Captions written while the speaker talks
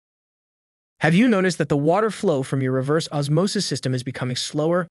Have you noticed that the water flow from your reverse osmosis system is becoming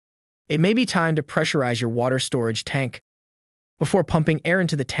slower? It may be time to pressurize your water storage tank. Before pumping air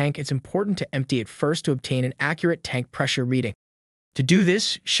into the tank, it's important to empty it first to obtain an accurate tank pressure reading. To do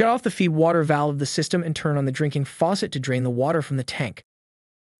this, shut off the feed water valve of the system and turn on the drinking faucet to drain the water from the tank.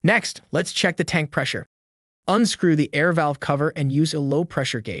 Next, let's check the tank pressure. Unscrew the air valve cover and use a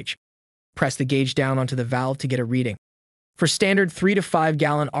low-pressure gauge. Press the gauge down onto the valve to get a reading. For standard 3 to 5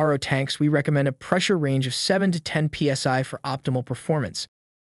 gallon RO tanks, we recommend a pressure range of 7 to 10 psi for optimal performance.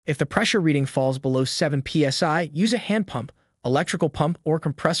 If the pressure reading falls below 7 psi, use a hand pump, electrical pump, or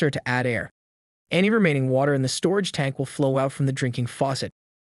compressor to add air. Any remaining water in the storage tank will flow out from the drinking faucet.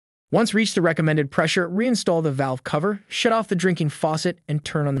 Once reached the recommended pressure, reinstall the valve cover, shut off the drinking faucet, and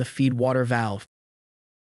turn on the feed water valve.